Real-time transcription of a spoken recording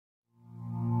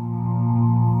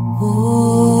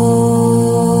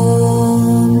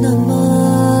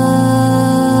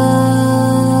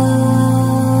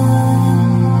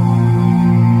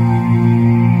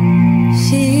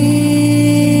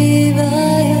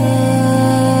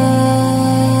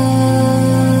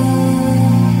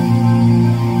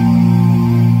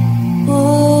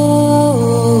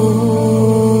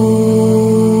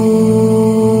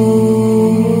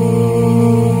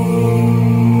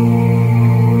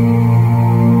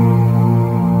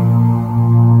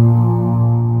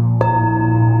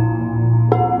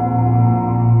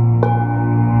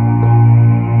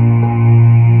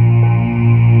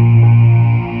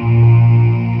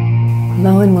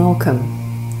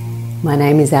My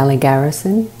name is Ali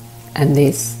Garrison, and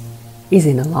this is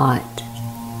Inner Light.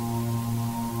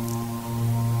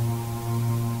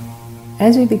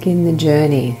 As we begin the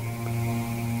journey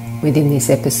within this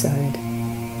episode,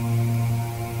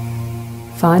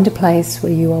 find a place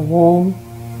where you are warm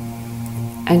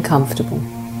and comfortable.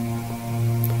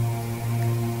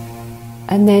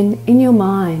 And then in your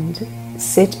mind,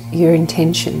 set your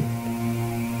intention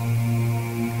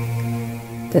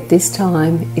that this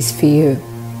time is for you.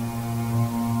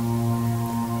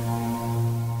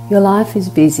 Your life is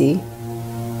busy,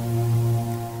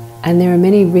 and there are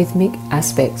many rhythmic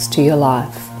aspects to your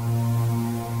life.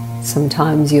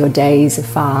 Sometimes your days are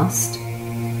fast,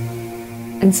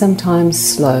 and sometimes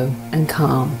slow and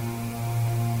calm.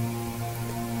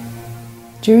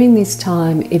 During this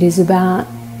time, it is about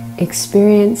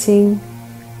experiencing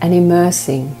and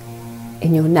immersing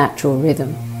in your natural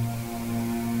rhythm,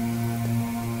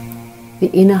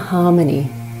 the inner harmony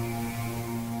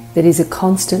that is a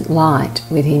constant light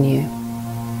within you,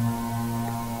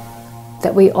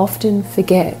 that we often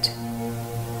forget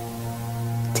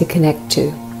to connect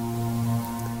to,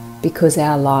 because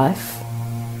our life,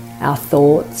 our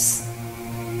thoughts,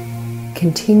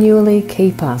 continually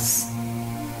keep us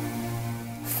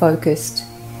focused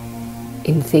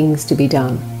in things to be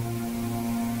done.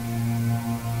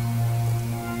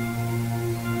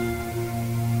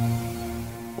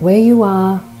 Where you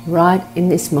are right in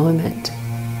this moment,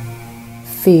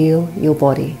 feel your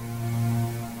body.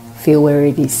 Feel where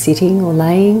it is sitting or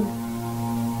laying,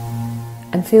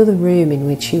 and feel the room in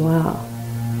which you are.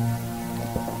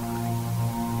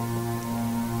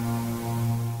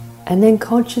 And then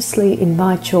consciously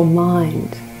invite your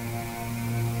mind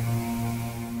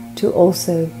to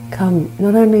also come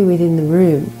not only within the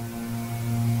room,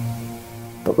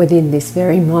 but within this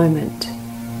very moment.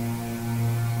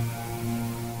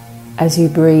 As you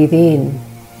breathe in,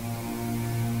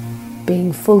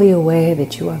 being fully aware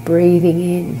that you are breathing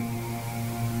in.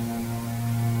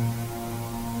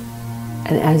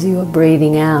 And as you are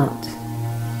breathing out,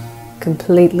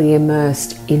 completely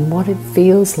immersed in what it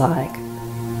feels like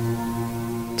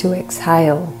to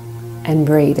exhale and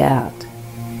breathe out.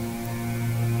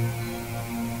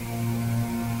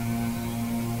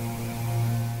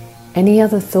 Any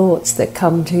other thoughts that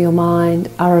come to your mind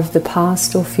are of the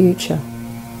past or future.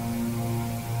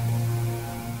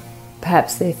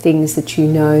 Perhaps they're things that you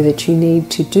know that you need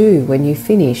to do when you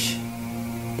finish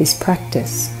this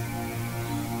practice.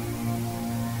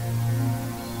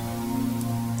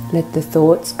 Let the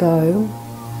thoughts go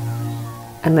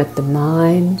and let the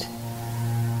mind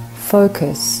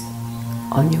focus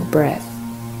on your breath.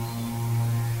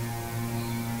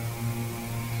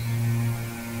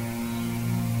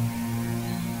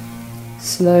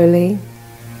 Slowly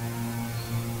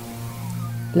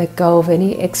let go of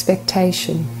any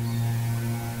expectation.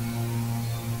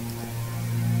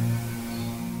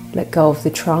 Let go of the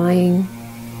trying,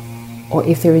 or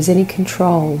if there is any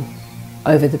control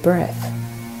over the breath.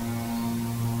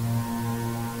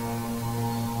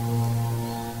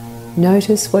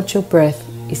 Notice what your breath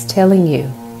is telling you,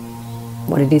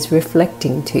 what it is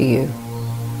reflecting to you.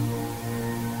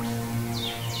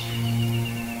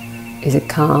 Is it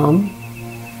calm,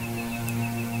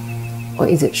 or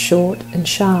is it short and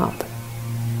sharp?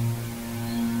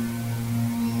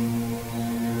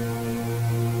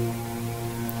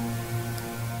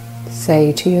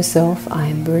 Say to yourself, I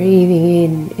am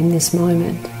breathing in this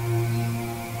moment.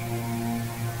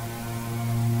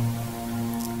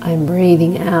 I am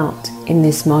breathing out in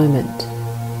this moment.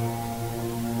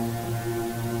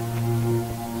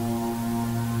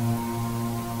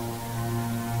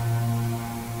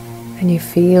 And you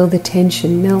feel the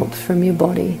tension melt from your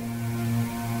body.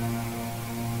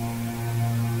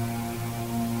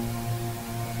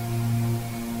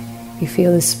 You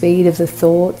feel the speed of the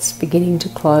thoughts beginning to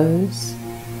close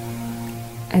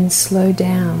and slow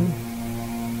down.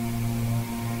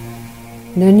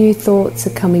 No new thoughts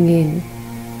are coming in.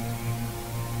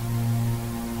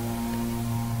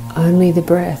 Only the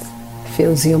breath.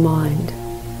 fills your mind.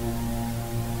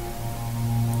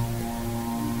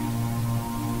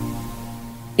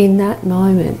 In that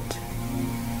moment,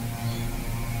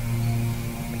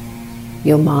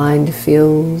 your mind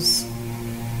fills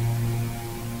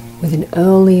with an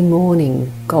early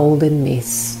morning golden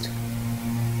mist,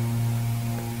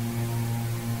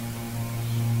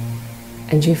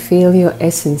 and you feel your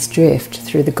essence drift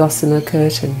through the gossamer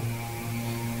curtain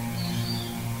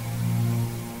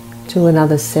to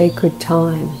another sacred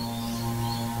time,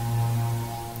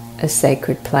 a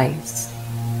sacred place.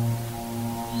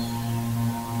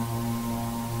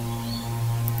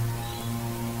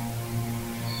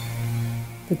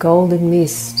 The golden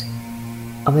mist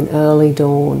of an early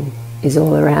dawn is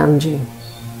all around you,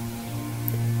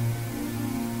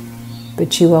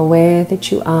 but you are aware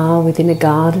that you are within a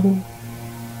garden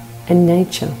and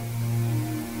nature.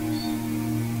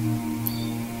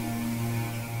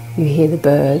 You hear the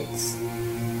birds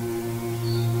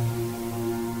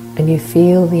and you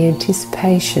feel the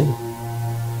anticipation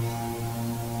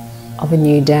of a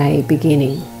new day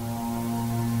beginning.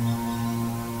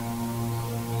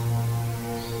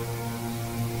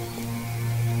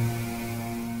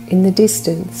 In the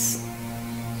distance,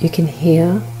 you can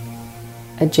hear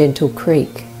a gentle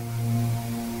creek,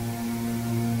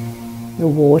 the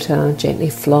water gently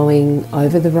flowing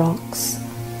over the rocks,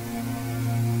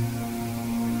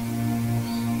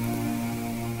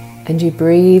 and you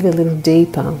breathe a little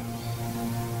deeper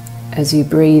as you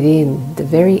breathe in the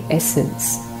very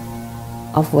essence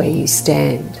of where you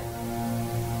stand.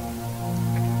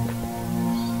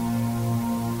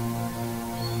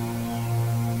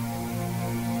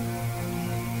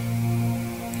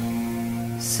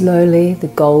 Slowly, the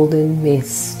golden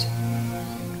mist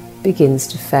begins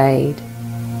to fade,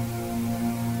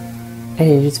 and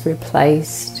it is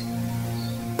replaced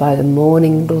by the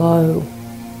morning glow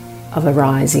of a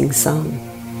rising sun.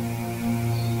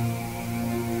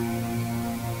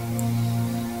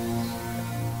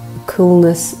 The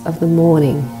coolness of the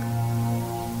morning,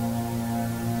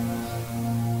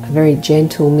 a very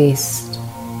gentle mist,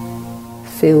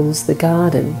 fills the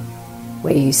garden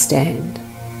where you stand.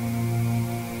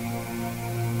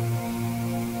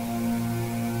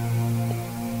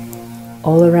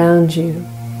 All around you,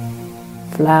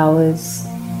 flowers,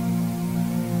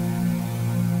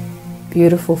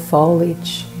 beautiful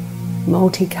foliage,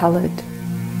 multicolored,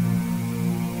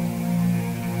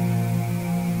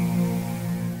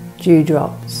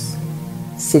 dewdrops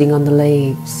sitting on the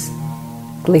leaves,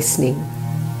 glistening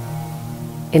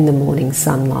in the morning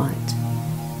sunlight.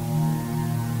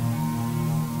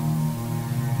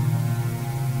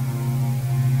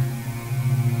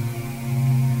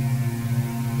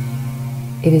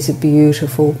 It is a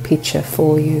beautiful picture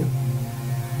for you,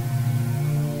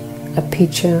 a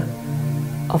picture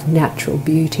of natural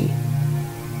beauty.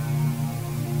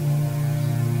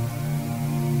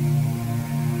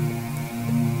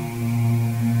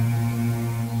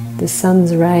 The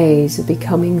sun's rays are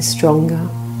becoming stronger,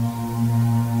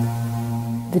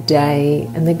 the day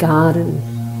and the garden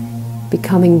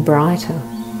becoming brighter.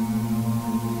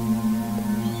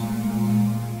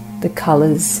 The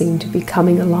colours seem to be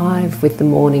coming alive with the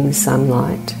morning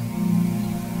sunlight.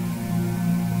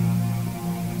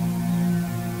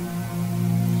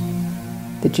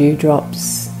 The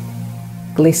dewdrops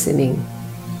glistening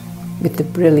with the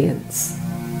brilliance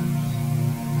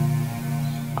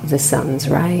of the sun's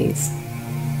rays.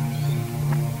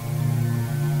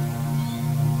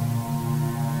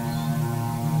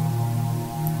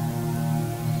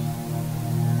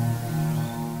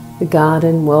 The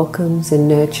garden welcomes and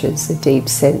nurtures a deep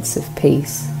sense of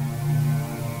peace.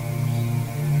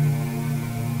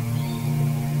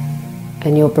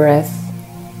 And your breath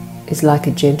is like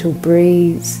a gentle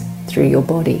breeze through your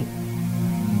body,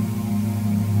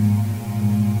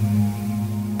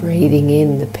 breathing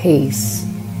in the peace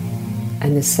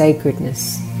and the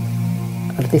sacredness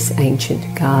of this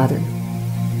ancient garden.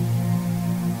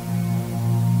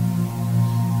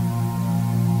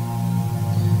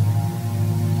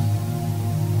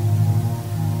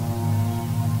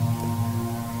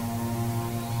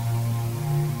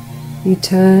 You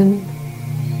turn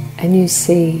and you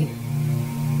see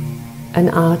an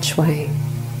archway,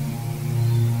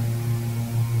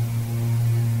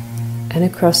 and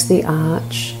across the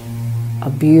arch are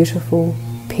beautiful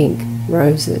pink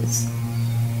roses.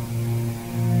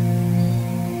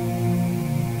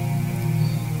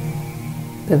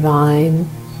 The vine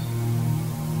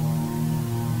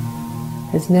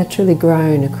has naturally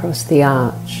grown across the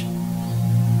arch,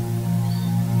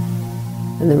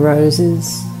 and the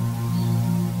roses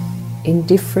in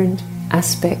different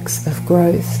aspects of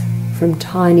growth, from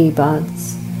tiny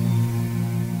buds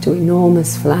to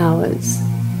enormous flowers,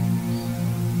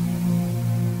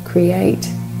 create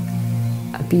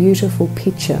a beautiful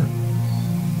picture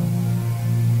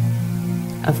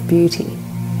of beauty.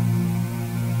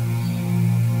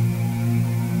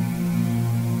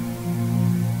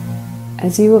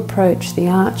 As you approach the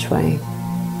archway,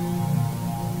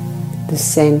 the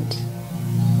scent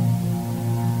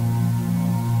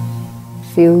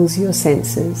fills your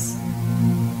senses.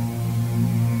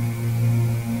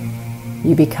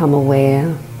 You become aware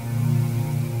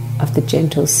of the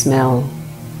gentle smell,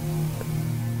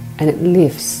 and it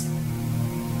lifts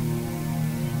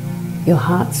your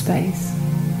heart space.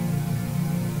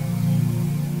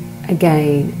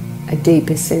 Again, a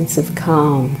deeper sense of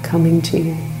calm coming to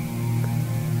you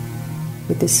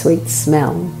with the sweet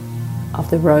smell of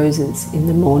the roses in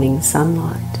the morning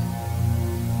sunlight.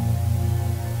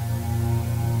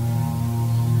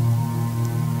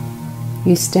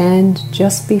 You stand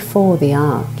just before the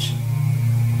arch.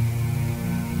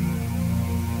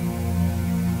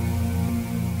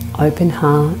 Open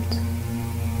heart,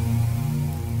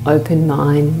 open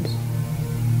mind,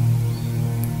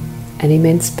 an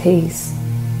immense peace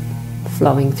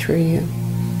flowing through you.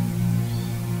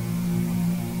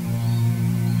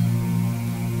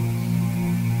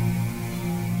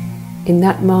 In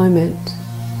that moment,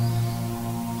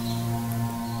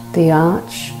 the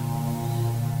arch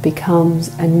becomes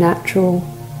a natural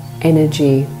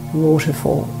energy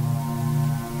waterfall.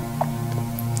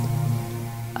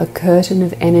 A curtain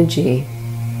of energy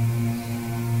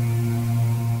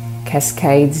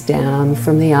cascades down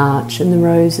from the arch and the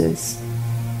roses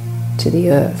to the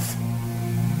earth.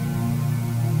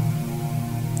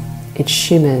 It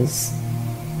shimmers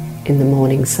in the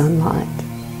morning sunlight.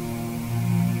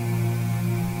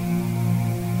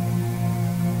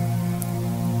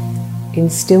 In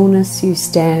stillness, you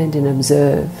stand and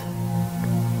observe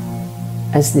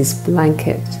as this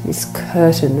blanket, this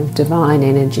curtain of divine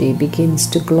energy begins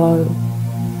to glow.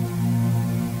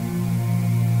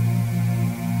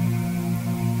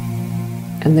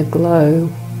 And the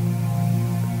glow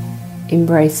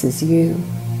embraces you.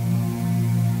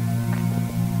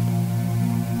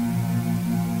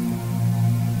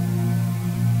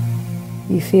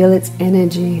 You feel its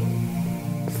energy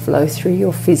flow through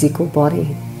your physical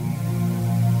body,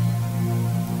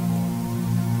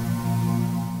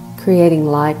 creating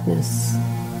lightness,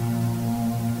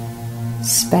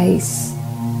 space,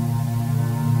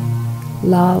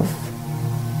 love,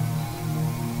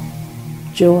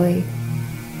 joy,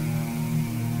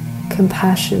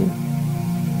 compassion,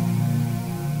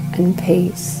 and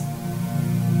peace.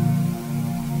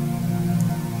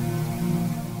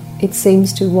 It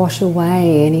seems to wash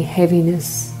away any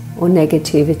heaviness or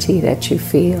negativity that you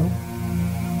feel.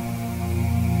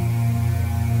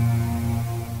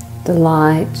 The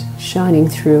light shining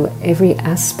through every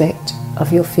aspect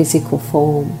of your physical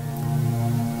form,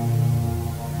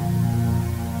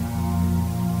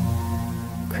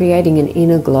 creating an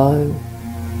inner glow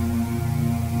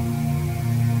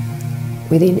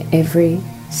within every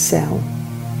cell.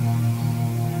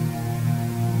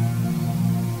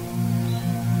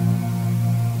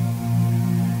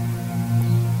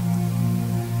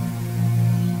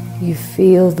 You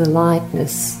feel the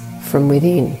lightness from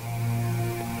within.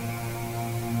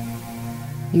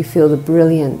 You feel the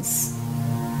brilliance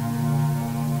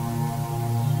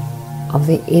of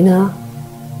the inner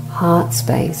heart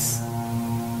space,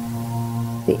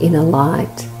 the inner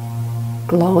light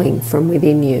glowing from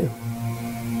within you.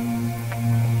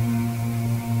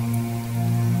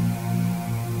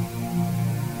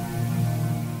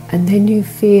 And then you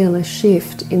feel a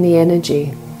shift in the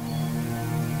energy,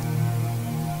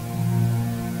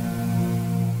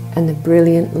 and the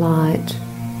brilliant light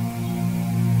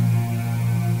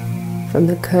from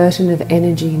the curtain of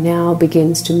energy now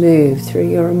begins to move through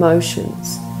your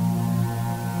emotions,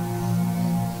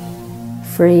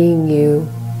 freeing you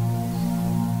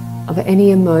of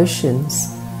any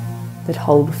emotions that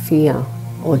hold fear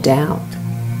or doubt,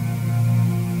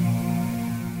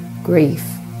 grief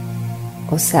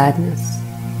or sadness.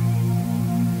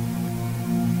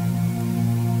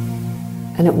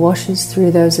 And it washes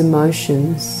through those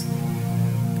emotions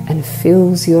and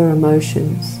fills your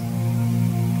emotions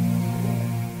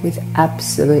with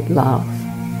absolute love,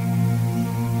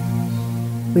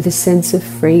 with a sense of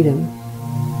freedom,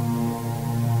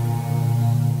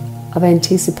 of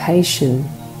anticipation,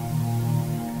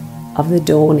 of the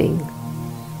dawning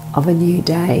of a new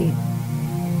day.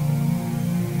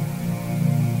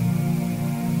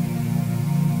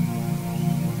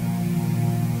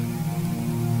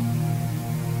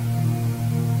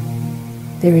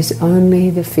 There is only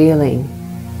the feeling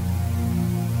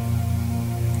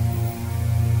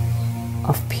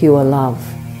of pure love.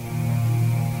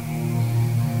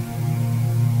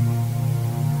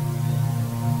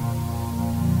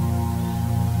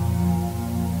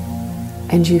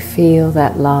 And you feel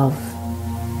that love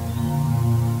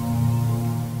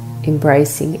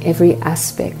embracing every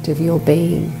aspect of your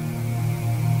being.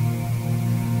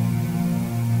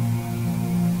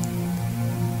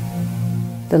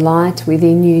 The light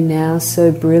within you now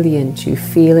so brilliant, you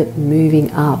feel it moving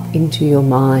up into your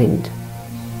mind.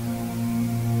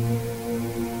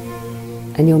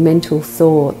 And your mental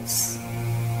thoughts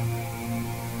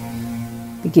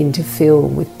begin to fill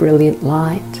with brilliant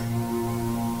light.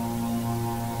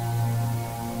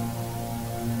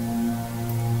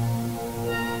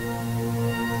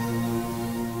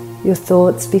 Your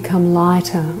thoughts become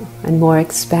lighter and more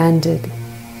expanded.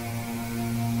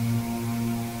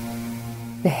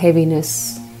 The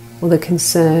heaviness or the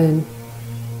concern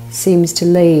seems to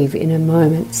leave in a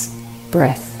moment's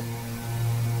breath.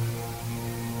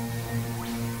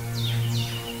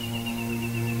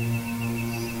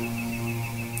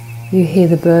 You hear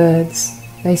the birds,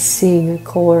 they sing a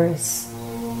chorus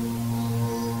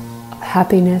of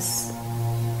happiness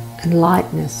and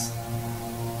lightness.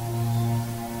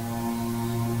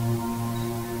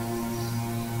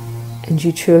 And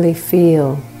you truly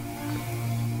feel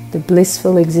the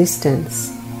blissful existence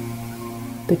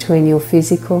between your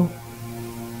physical,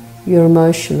 your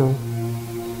emotional,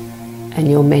 and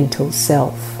your mental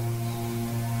self.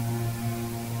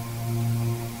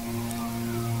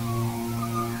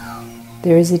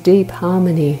 There is a deep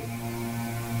harmony.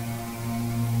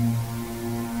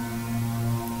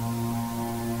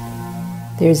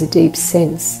 There is a deep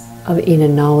sense of inner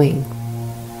knowing.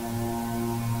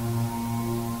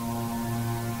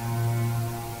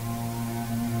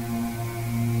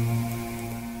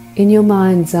 In your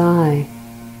mind's eye,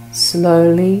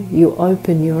 slowly you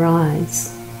open your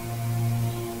eyes.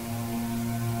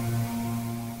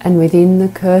 And within the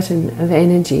curtain of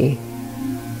energy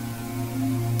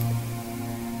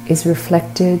is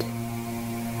reflected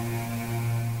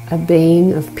a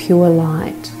being of pure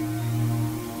light.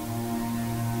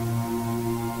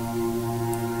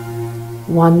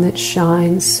 One that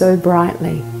shines so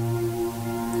brightly,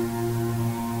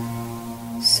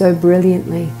 so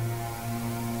brilliantly.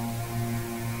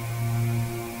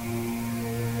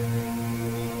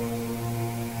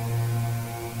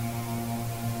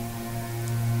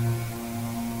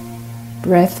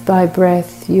 Breath by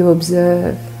breath you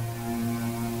observe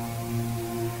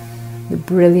the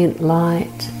brilliant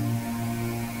light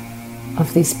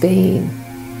of this being.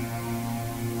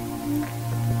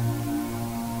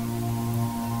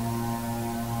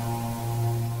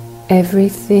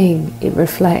 Everything it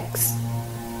reflects,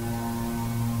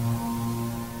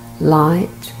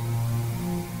 light,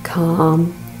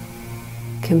 calm,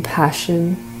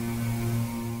 compassion,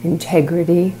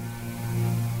 integrity,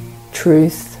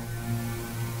 truth,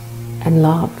 and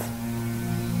love.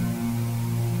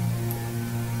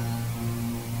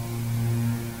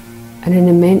 And an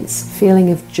immense feeling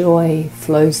of joy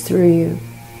flows through you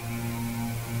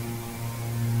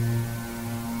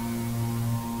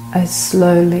as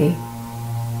slowly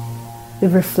the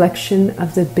reflection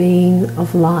of the being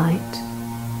of light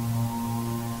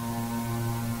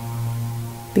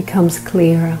becomes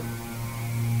clearer.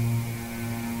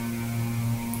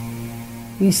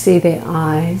 You see their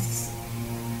eyes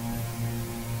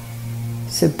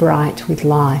so bright with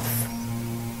life.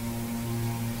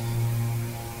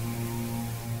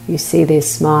 You see their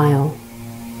smile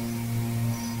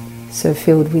so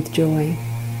filled with joy.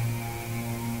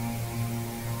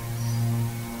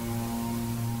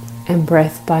 And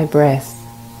breath by breath,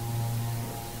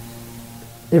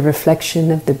 the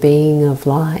reflection of the being of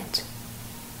light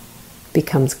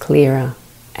becomes clearer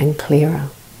and clearer.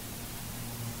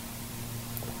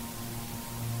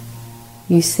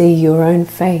 You see your own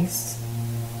face.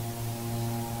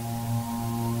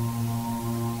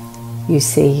 You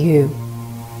see you.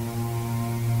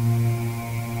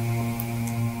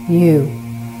 You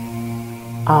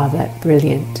are that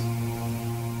brilliant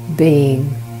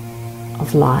being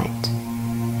of light.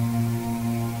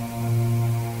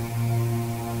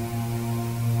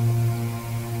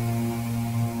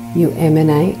 You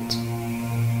emanate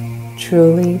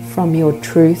truly from your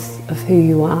truth of who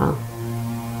you are.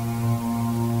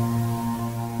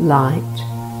 Light,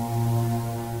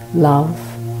 love,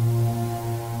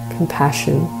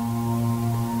 compassion,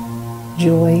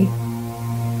 joy,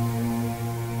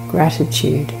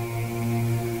 gratitude,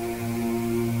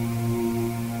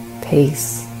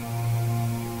 peace,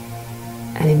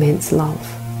 and immense love.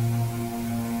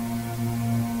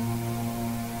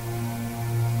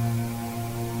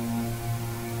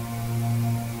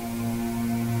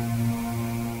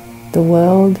 The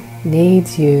world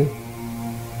needs you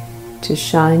to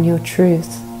shine your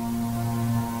truth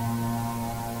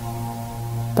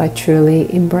by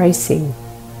truly embracing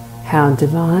how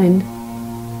divine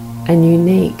and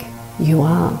unique you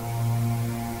are.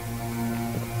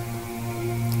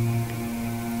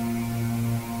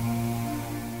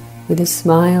 With a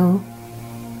smile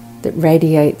that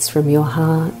radiates from your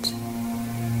heart,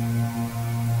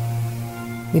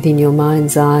 within your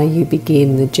mind's eye you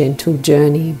begin the gentle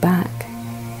journey back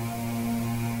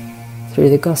through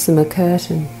the gossamer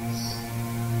curtain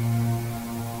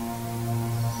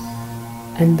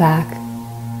and back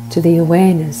to the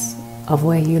awareness of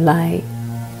where you lay.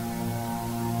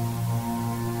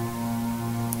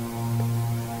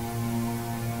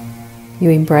 You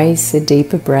embrace a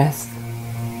deeper breath,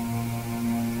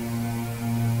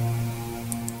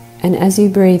 and as you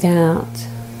breathe out,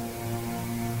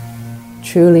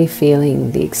 truly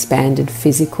feeling the expanded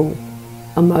physical,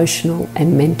 emotional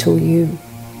and mental you,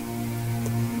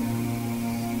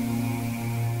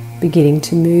 beginning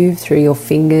to move through your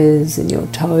fingers and your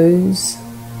toes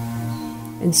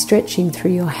and stretching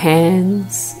through your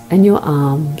hands and your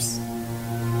arms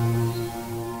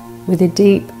with a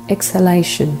deep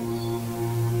exhalation,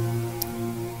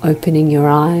 opening your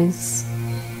eyes,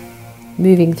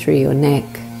 moving through your neck,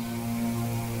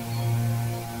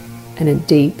 and a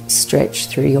deep stretch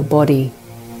through your body,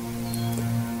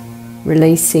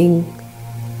 releasing,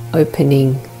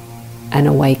 opening, and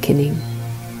awakening.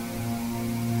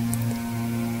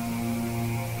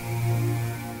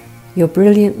 Your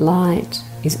brilliant light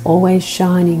is always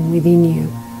shining within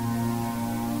you.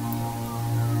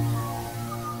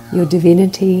 Your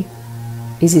divinity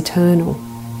is eternal.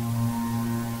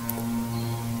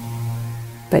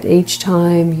 But each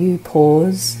time you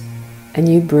pause and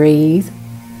you breathe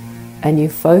and you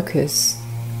focus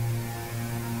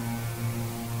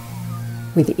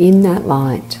within that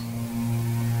light,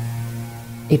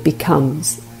 it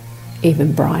becomes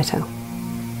even brighter.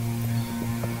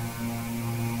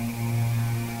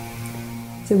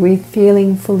 So with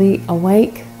feeling fully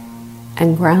awake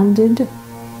and grounded,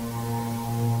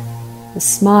 a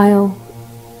smile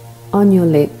on your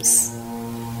lips,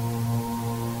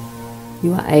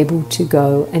 you are able to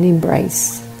go and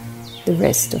embrace the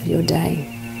rest of your day.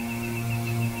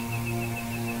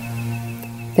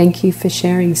 Thank you for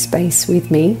sharing space with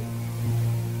me.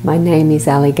 My name is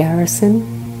Ali Garrison,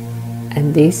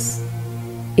 and this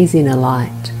is Inner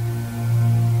Light.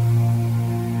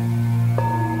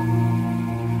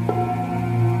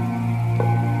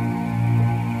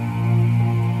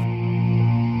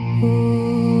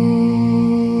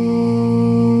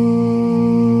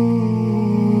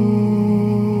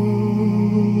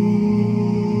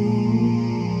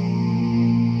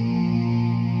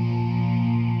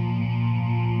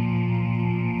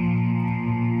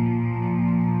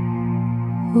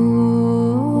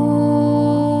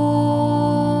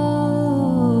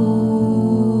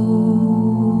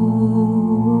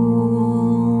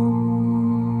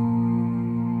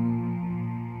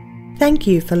 Thank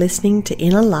you for listening to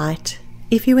Inner Light.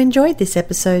 If you enjoyed this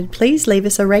episode, please leave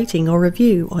us a rating or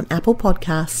review on Apple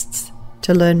Podcasts.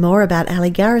 To learn more about Ali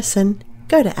Garrison,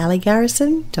 go to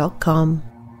aligarrison.com.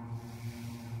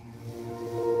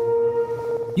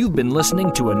 You've been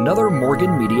listening to another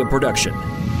Morgan Media production.